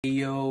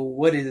Yo,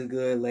 what is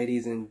good,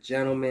 ladies and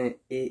gentlemen?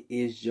 It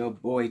is your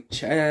boy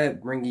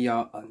Chad bringing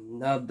y'all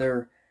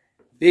another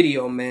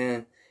video,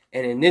 man.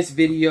 And in this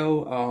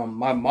video,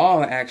 my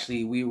mom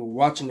actually, we were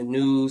watching the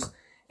news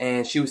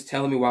and she was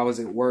telling me while I was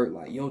at work,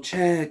 like, yo,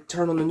 Chad,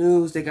 turn on the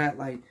news. They got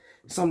like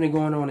something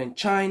going on in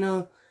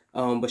China.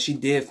 But she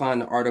did find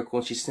the article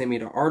and she sent me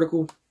the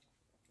article.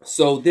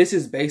 So this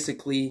is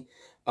basically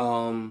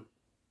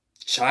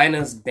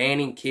China's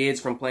banning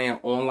kids from playing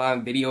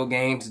online video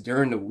games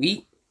during the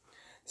week.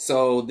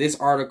 So this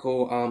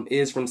article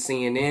is from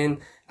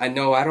CNN. I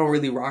know I don't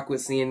really rock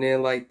with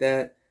CNN like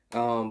that,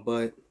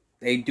 but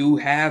they do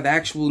have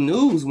actual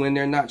news when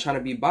they're not trying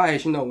to be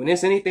biased. You know, when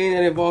it's anything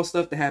that involves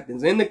stuff that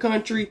happens in the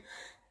country,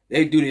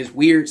 they do this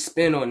weird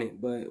spin on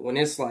it. But when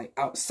it's like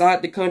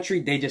outside the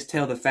country, they just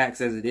tell the facts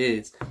as it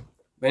is.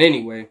 But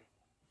anyway,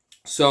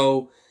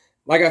 so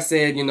like I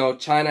said, you know,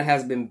 China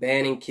has been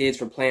banning kids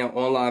from playing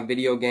online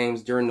video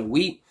games during the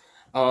week.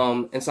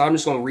 And so I'm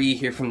just going to read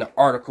here from the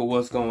article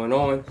what's going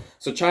on.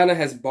 So China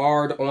has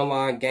barred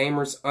online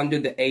gamers under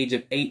the age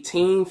of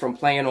 18 from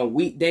playing on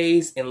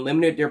weekdays and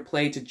limited their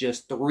play to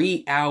just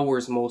 3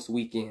 hours most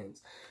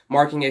weekends,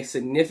 marking a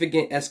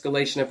significant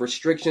escalation of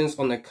restrictions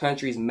on the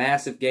country's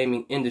massive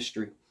gaming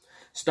industry.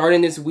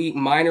 Starting this week,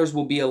 minors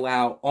will be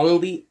allowed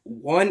only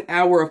 1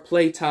 hour of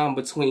playtime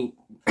between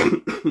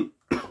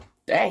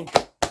dang,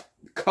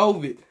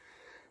 COVID.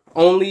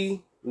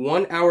 Only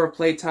 1 hour of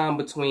playtime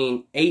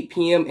between 8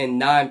 p.m. and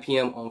 9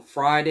 p.m. on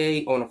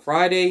a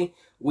Friday,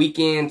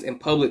 weekends, and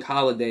public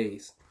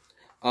holidays.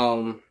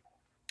 The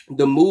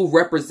move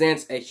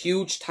represents a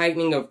huge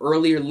tightening of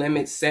earlier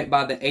limits set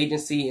by the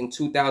agency in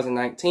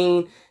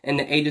 2019, and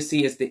the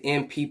agency is the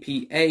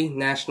NPPA,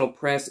 National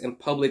Press and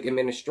Public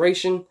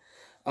Administration,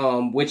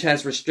 which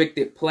has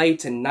restricted play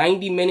to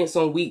 90 minutes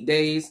on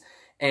weekdays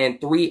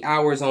and 3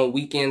 hours on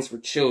weekends for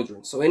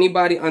children. So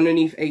anybody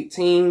underneath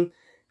 18,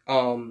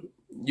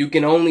 you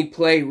can only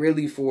play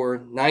really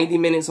for 90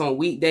 minutes on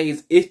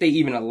weekdays, if they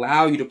even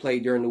allow you to play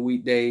during the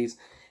weekdays,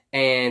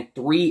 and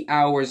 3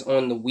 hours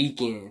on the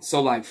weekend.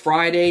 So like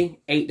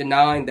Friday, 8 to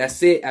 9,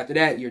 that's it. After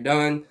that, you're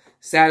done.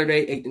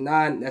 Saturday, 8 to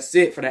 9, that's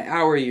it. For that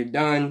hour, you're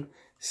done.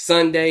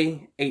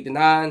 Sunday, 8 to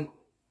 9,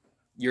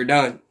 you're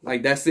done.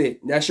 Like, that's it.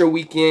 That's your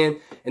weekend,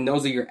 and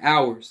those are your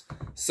hours.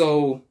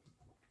 So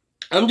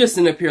I'm just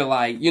sitting up here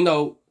like, you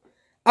know,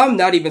 I'm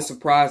not even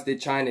surprised that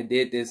China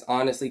did this,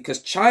 honestly,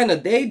 because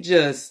China,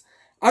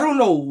 I don't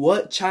know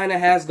what China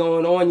has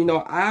going on. You know,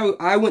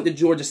 I went to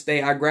Georgia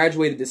State. I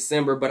graduated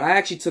December, but I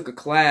actually took a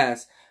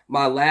class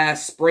my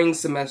last spring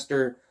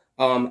semester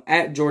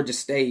at Georgia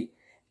State.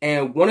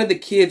 And one of the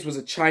kids was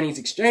a Chinese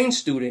exchange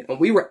student. And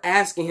we were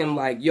asking him,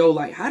 like, yo,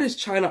 like, how does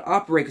China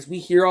operate? Because we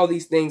hear all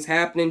these things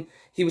happening.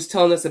 He was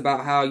telling us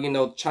about how, you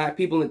know,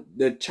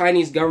 the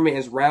Chinese government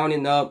is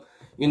rounding up,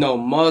 you know,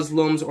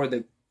 Muslims or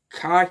the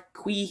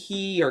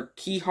Qihi or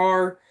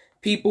Qihar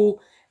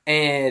people,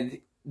 and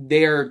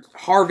they're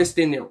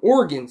harvesting their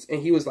organs.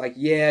 And he was like,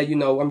 yeah, you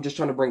know, I'm just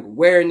trying to bring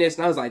awareness.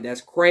 And I was like, that's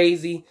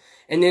crazy.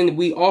 And then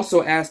we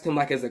also asked him,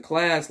 like, as a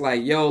class,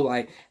 like, yo,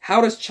 like, how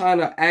does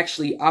China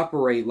actually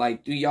operate?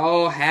 Like, do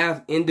y'all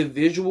have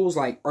individuals?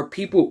 Like, are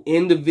people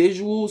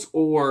individuals,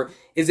 or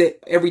is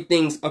it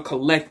everything's a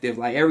collective?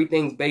 Like,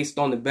 everything's based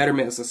on the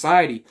betterment of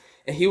society?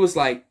 And he was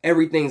like,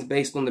 everything's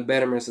based on the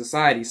betterment of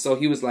society. So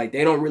he was like,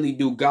 they don't really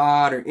do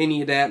God or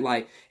any of that.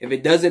 Like, if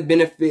it doesn't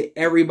benefit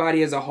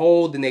everybody as a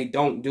whole, then they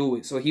don't do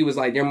it. So he was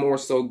like, they're more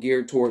so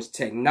geared towards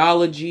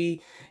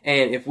technology.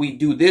 And if we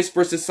do this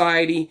for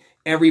society,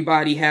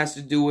 everybody has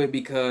to do it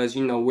because,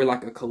 you know, we're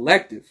like a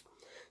collective.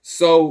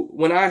 So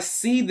when I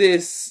see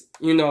this,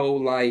 you know,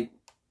 like,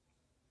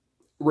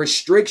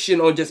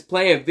 restriction on just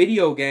playing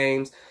video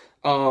games,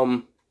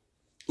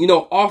 you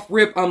know, off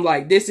rip, I'm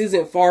like, this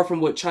isn't far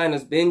from what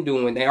China's been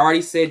doing. They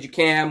already said you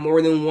can't have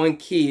more than one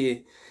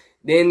kid.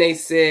 Then they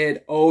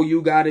said, oh,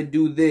 you got to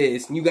do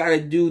this, you got to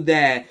do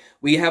that.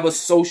 We have a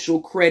social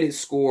credit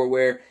score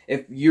where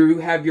if you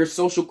have your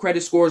social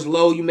credit scores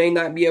low, you may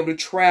not be able to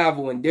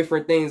travel and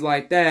different things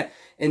like that.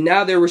 And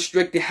now they're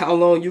restricted how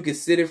long you can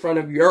sit in front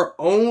of your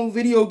own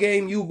video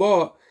game you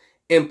bought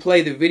and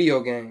play the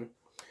video game.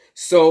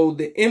 So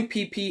the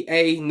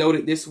NPPA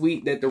noted this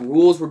week that the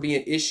rules were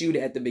being issued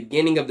at the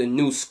beginning of the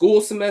new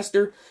school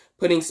semester,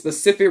 putting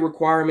specific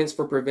requirements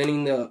for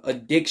preventing the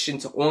addiction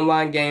to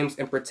online games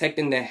and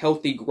protecting the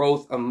healthy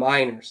growth of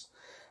minors.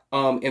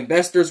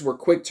 Investors were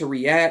quick to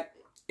react.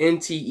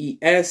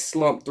 NTES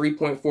slumped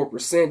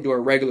 3.4%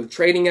 during regular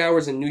trading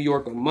hours in New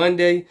York on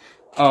Monday.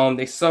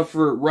 They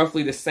suffered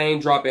roughly the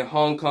same drop in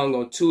Hong Kong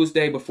on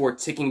Tuesday before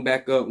ticking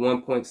back up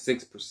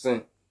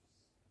 1.6%.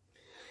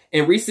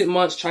 In recent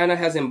months, China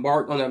has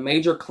embarked on a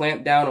major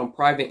clampdown on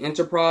private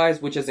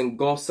enterprise, which has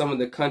engulfed some of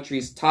the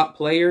country's top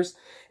players.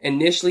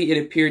 Initially,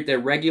 it appeared that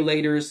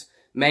regulators'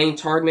 main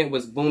target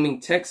was booming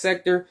tech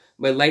sector,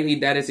 but lately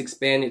that has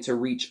expanded to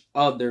reach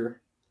other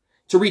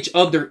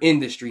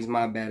industries,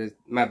 my bad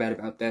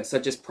about that,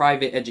 such as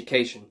private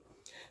education.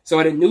 So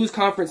at a news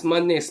conference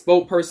Monday, a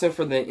spokesperson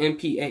for the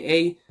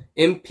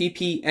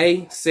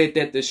MPPA said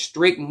that the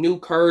strict new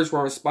curves were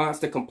in response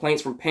to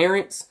complaints from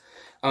parents.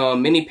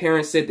 Many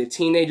parents said that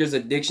teenagers'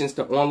 addictions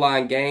to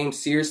online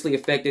games seriously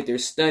affected their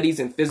studies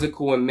and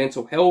physical and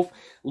mental health,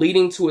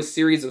 leading to a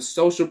series of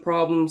social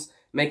problems,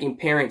 making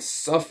parents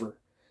suffer.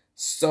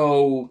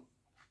 So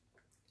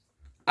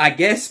I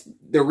guess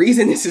the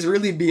reason this is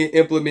really being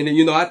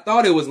implemented, I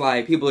thought it was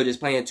like people are just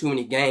playing too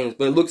many games,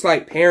 but it looks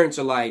like parents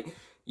are like,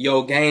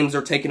 yo, games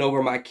are taking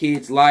over my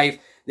kid's life.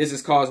 This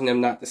is causing them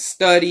not to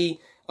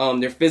study.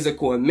 Their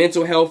physical and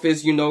mental health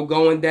is,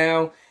 going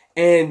down.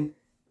 And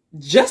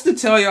just to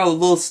tell y'all a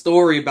little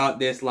story about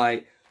this,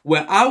 like,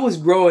 when I was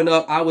growing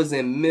up, I was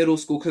in middle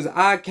school, because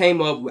I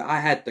came up, I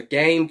had the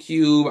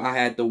GameCube, I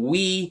had the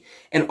Wii,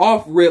 and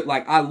off rip,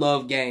 like, I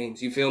love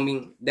games, you feel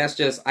me? That's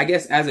just, I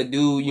guess, as a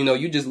dude,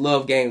 you just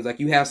love games. Like,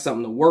 you have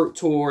something to work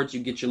towards, you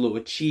get your little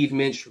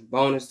achievements, your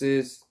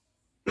bonuses,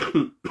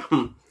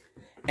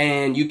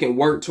 and you can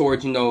work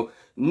towards, new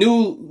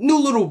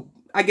little,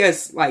 I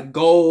guess, like,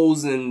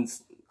 goals and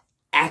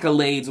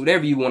accolades,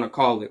 whatever you want to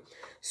call it.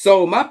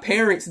 So my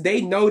parents, they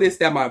noticed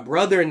that my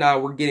brother and I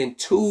were getting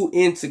too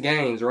into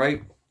games,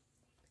 right?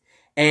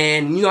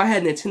 And, I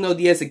had Nintendo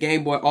DS, a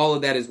Game Boy, all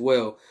of that as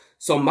well.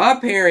 So my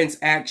parents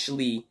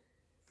actually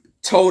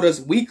told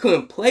us we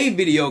couldn't play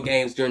video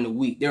games during the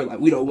week. They're like,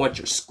 we don't want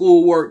your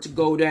schoolwork to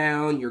go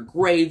down. Your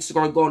grades are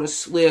going to go on a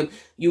slip.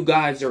 You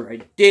guys are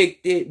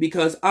addicted.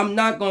 Because I'm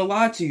not going to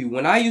lie to you.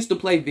 When I used to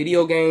play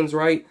video games,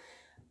 right?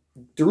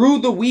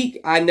 Through the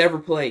week, I never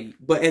played.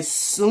 But as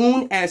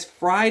soon as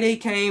Friday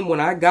came, when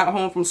I got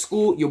home from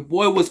school, your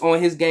boy was on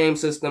his game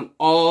system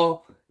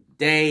all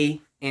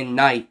day and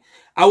night.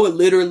 I would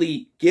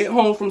literally get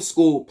home from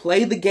school,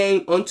 play the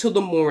game until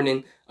the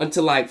morning,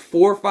 until like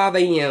 4 or 5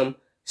 a.m.,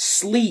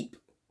 sleep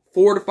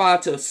 4 to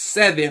 5 to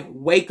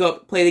 7, wake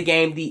up, play the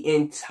game the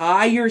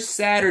entire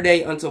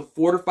Saturday until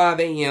 4 to 5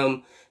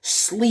 a.m.,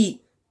 sleep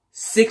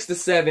 6 to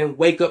 7,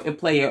 wake up and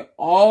play it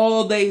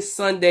all day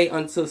Sunday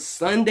until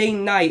Sunday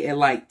night at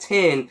like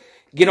 10,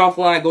 get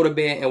offline, go to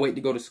bed, and wait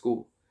to go to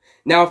school.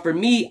 Now, for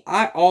me,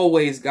 I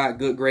always got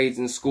good grades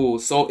in school.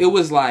 So it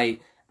was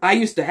like, I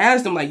used to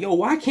ask them like, yo,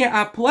 why can't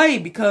I play?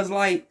 Because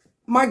like,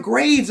 my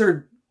grades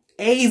are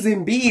A's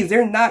and B's.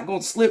 They're not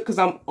going to slip because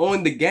I'm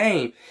on the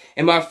game.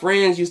 And my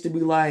friends used to be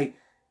like,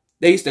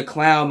 they used to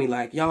clown me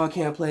like, y'all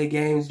can't play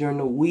games during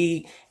the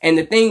week. And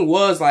the thing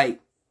was like,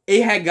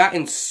 it had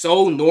gotten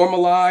so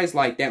normalized,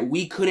 like, that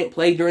we couldn't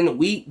play during the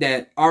week,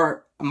 that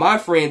my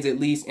friends at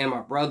least, and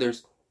my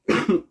brothers,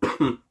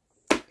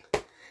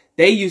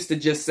 they used to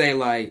just say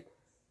like,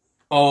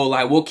 oh,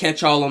 like, we'll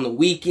catch y'all on the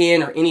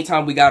weekend, or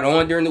anytime we got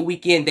on during the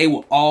weekend, they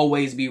will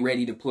always be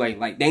ready to play.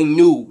 Like, they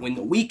knew when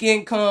the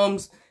weekend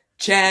comes,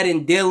 Chad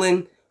and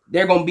Dylan,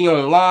 they're going to be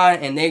online,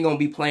 and they're going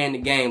to be playing the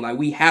game. Like,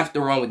 we have to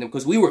run with them,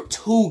 because we were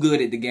too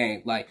good at the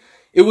game. Like,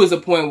 it was a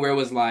point where it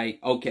was like,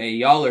 okay,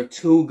 y'all are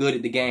too good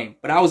at the game.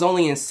 But I was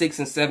only in 6th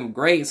and 7th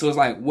grade, so it's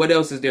like, what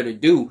else is there to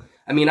do?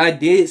 I mean, I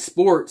did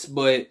sports,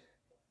 but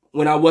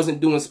when I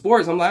wasn't doing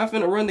sports, I'm like, I'm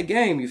finna run the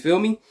game, you feel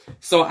me?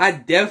 So I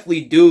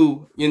definitely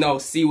do,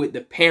 see what the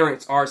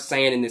parents are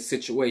saying in this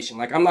situation.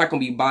 Like, I'm not gonna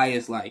be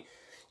biased, like,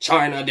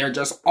 China, they're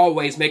just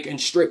always making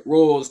strict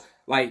rules.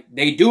 Like,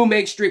 they do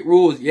make strict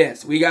rules,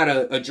 yes, we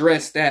gotta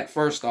address that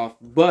first off,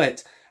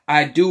 but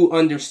I do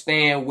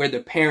understand where the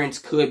parents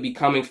could be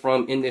coming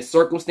from in this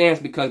circumstance,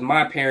 because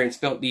my parents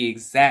felt the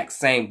exact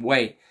same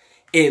way.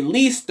 At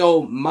least,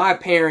 though, my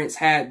parents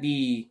had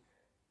the,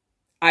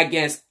 I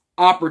guess,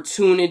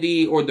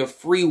 opportunity or the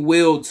free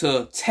will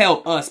to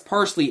tell us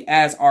personally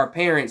as our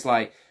parents,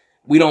 like,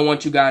 we don't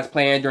want you guys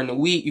playing during the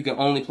week. You can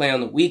only play on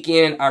the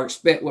weekend. I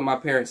respect what my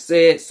parents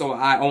said, so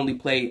I only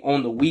play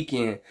on the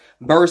weekend.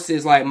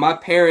 Versus, like, my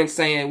parents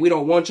saying, we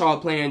don't want y'all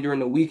playing during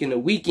the week and the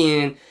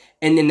weekend,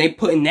 and then they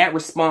putting that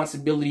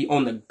responsibility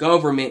on the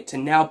government to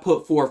now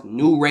put forth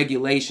new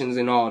regulations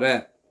and all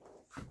that.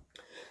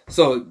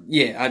 So,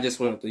 yeah, I just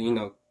wanted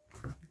to,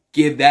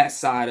 give that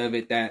side of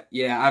it, that,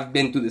 yeah, I've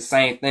been through the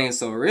same thing.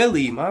 So,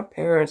 really, my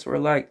parents were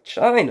like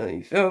China,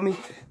 you feel me?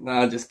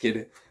 Nah, just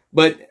kidding.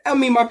 But, I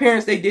mean, my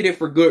parents, they did it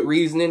for good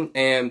reasoning,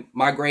 and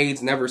my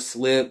grades never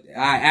slipped.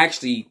 I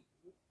actually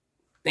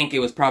think it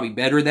was probably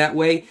better that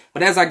way.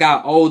 But as I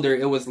got older,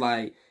 it was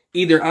like,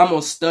 either I'm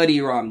going to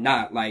study or I'm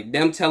not. Like,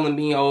 them telling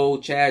me, oh,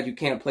 Chad, you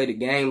can't play the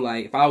game.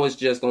 Like, if I was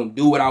just going to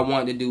do what I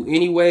wanted to do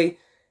anyway,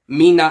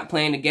 me not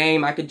playing the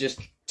game, I could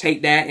just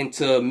take that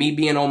into me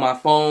being on my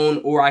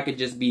phone, or I could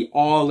just be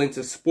all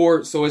into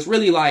sports. So it's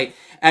really like,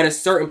 at a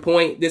certain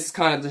point, this is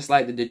kind of just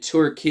like to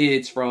deter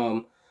kids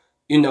from,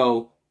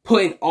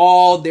 putting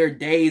all their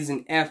days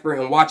and effort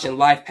and watching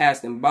life pass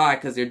them by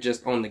because they're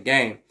just on the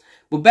game.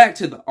 But back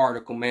to the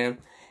article, man.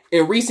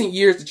 In recent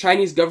years, the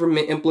Chinese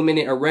government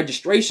implemented a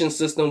registration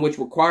system which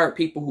required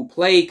people who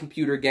played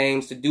computer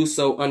games to do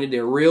so under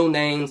their real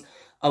names,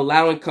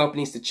 allowing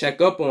companies to check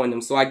up on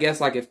them. So I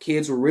guess if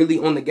kids were really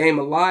on the game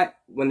a lot,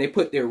 when they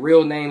put their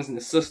real names in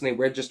the system, they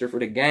register for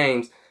the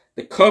games,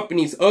 the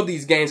companies of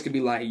these games could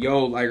be like,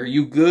 yo, like, are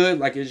you good?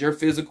 Like, is your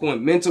physical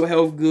and mental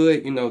health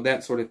good? You know,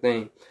 that sort of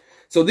thing.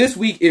 So this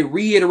week, it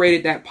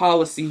reiterated that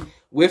policy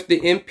with the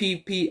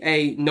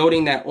MPPA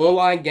noting that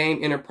online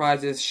game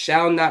enterprises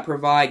shall not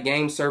provide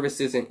game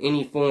services in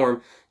any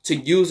form to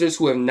users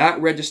who have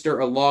not registered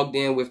or logged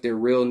in with their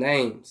real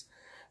names.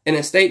 In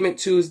a statement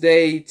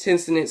Tuesday,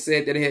 Tencent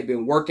said that it had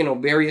been working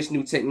on various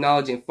new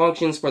technology and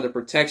functions for the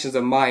protections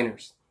of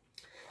minors.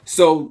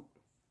 So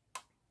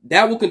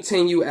that will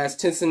continue as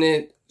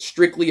Tencent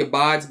strictly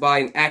abides by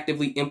and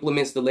actively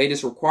implements the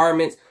latest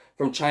requirements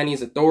from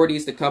Chinese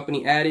authorities, the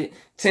company added.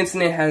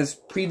 Tencent has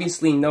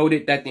previously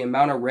noted that the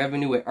amount of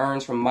revenue it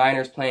earns from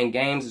minors playing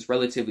games is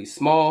relatively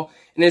small.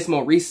 In its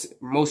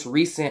most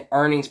recent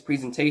earnings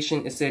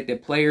presentation, it said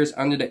that players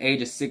under the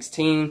age of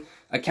 16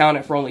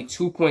 accounted for only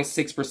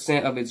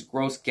 2.6% of its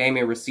gross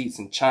gaming receipts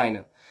in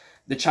China.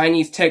 The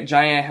Chinese tech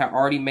giant had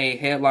already made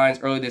headlines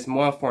earlier this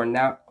month for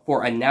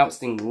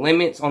announcing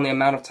limits on the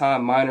amount of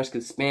time minors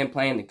could spend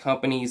playing the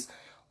company's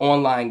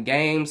online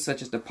games,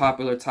 such as the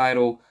popular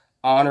title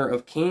Honor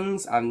of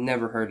Kings. I've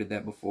never heard of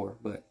that before,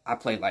 but I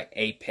play like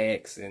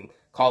Apex and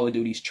Call of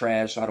Duty's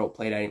trash, so I don't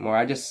play that anymore.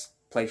 I just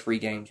play free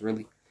games,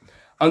 really.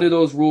 Under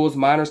those rules,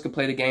 minors could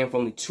play the game for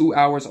only 2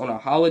 hours on a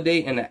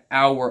holiday and an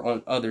hour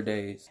on other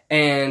days.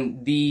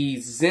 And the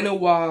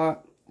Xinhua,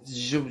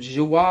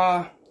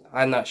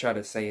 I'm not sure how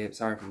to say it,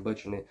 sorry if I'm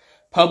butchering it,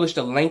 published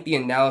a lengthy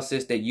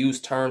analysis that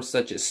used terms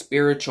such as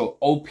spiritual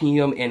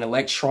opium and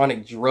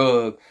electronic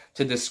drug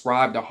to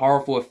describe the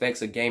harmful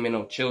effects of gaming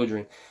on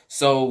children.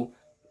 So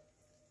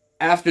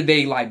after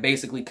they like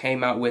basically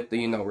came out with the,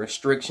 you know,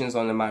 restrictions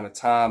on the amount of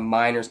time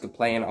minors could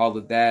play and all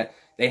of that,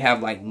 they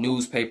have like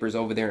newspapers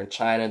over there in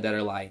China that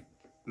are like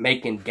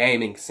making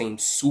gaming seem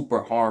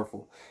super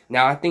harmful.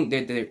 Now, I think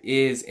that there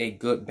is a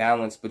good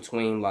balance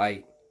between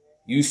like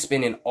you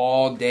spending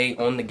all day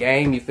on the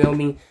game, you feel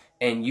me,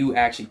 and you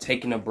actually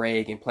taking a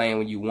break and playing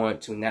when you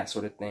want to and that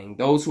sort of thing.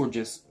 Those who are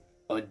just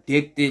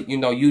addicted, you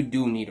know, you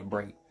do need a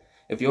break.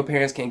 If your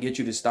parents can't get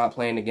you to stop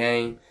playing the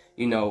game,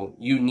 you know,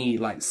 you need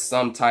like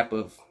some type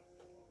of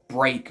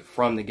break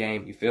from the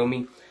game, you feel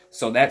me?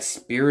 So that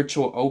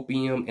spiritual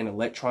opium and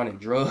electronic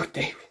drug,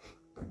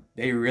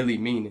 they really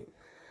mean it.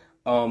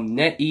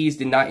 NetEase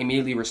did not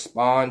immediately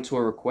respond to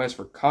a request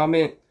for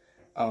comment.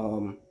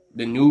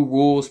 The new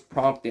rules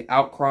prompted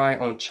outcry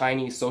on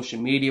Chinese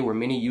social media where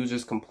many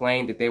users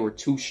complained that they were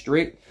too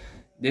strict.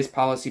 This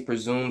policy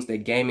presumes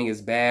that gaming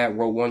is bad,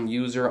 wrote one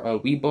user on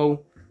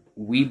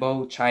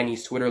Weibo,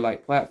 Chinese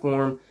Twitter-like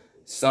platform.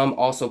 Some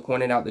also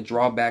pointed out the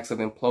drawbacks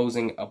of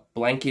imposing a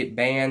blanket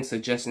ban,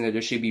 suggesting that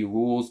there should be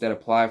rules that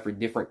apply for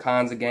different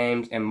kinds of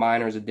games and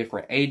minors of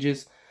different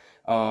ages.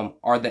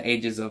 Are the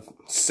ages of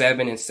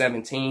 7 and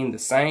 17 the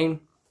same?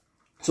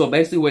 So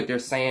basically what they're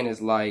saying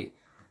is like,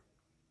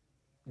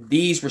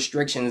 these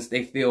restrictions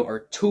they feel are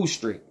too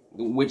strict,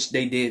 which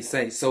they did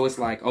say. So it's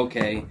like,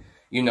 okay,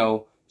 you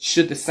know,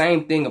 should the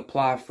same thing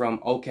apply from,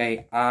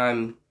 okay,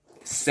 I'm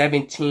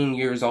 17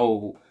 years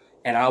old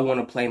and I want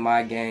to play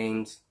my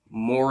games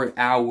more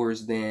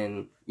hours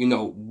than, you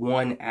know,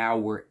 1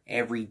 hour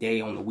every day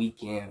on the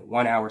weekend,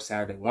 1 hour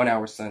Saturday, 1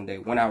 hour Sunday,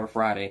 1 hour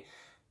Friday.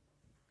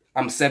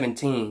 I'm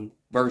 17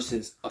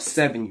 versus a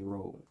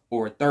 7-year-old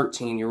or a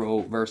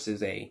 13-year-old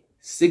versus a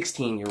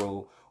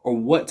 16-year-old, or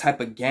what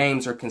type of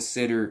games are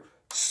considered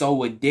so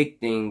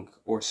addicting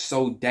or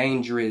so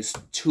dangerous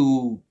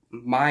to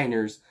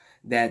minors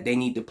that they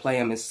need to play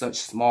them in such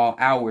small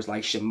hours.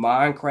 Like, should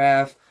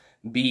Minecraft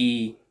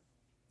be,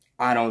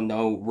 I don't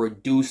know,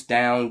 reduced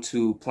down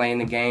to playing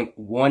the game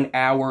 1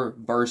 hour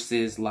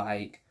versus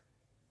like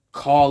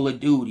Call of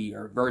Duty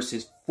or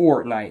versus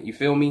Fortnite, you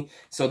feel me?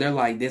 So they're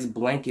like, this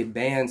blanket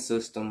ban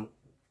system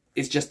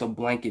is just a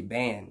blanket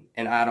ban,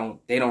 and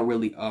they don't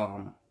really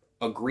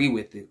agree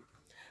with it.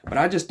 But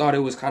I just thought it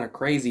was kind of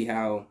crazy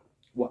how,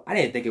 well, I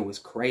didn't think it was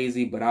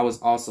crazy, but I was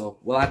also,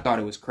 well, I thought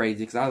it was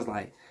crazy because I was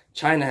like,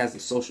 China has a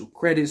social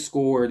credit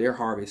score, they're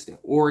harvesting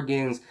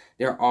organs,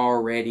 they're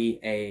already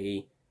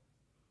a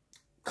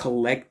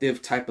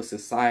collective type of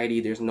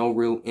society, there's no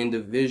real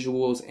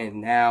individuals,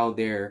 and now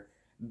they're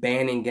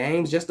banning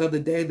games. Just the other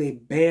day, they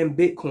banned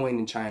Bitcoin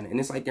in China, and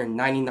it's like their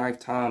 99th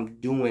time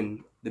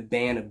doing the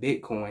ban of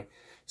Bitcoin.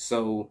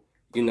 So,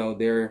 you know,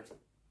 they're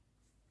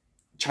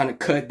trying to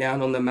cut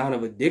down on the amount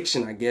of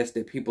addiction, I guess,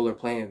 that people are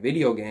playing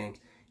video games.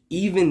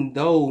 Even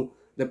though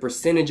the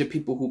percentage of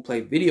people who play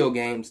video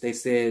games, they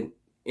said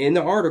in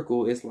the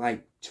article, is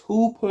like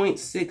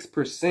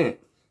 2.6%.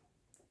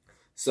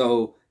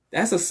 So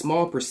that's a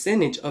small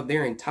percentage of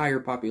their entire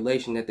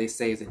population that they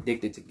say is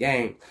addicted to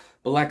games.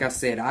 But like I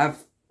said,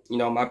 you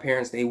know, my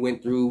parents, they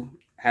went through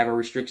having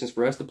restrictions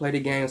for us to play the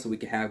game so we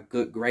could have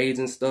good grades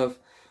and stuff.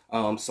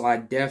 So I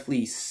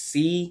definitely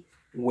see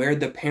where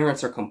the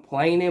parents are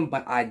complaining,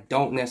 but I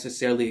don't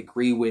necessarily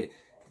agree with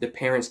the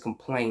parents'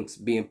 complaints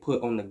being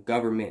put on the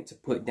government to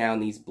put down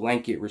these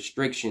blanket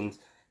restrictions,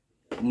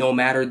 no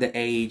matter the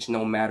age,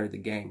 no matter the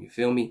game, you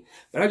feel me?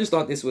 But I just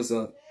thought this was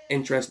a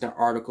interesting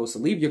article, so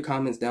leave your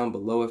comments down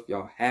below if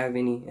y'all have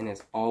any, and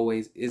as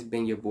always, it's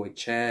been your boy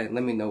Chad.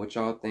 Let me know what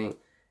y'all think,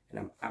 and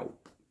I'm out.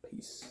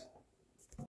 Peace.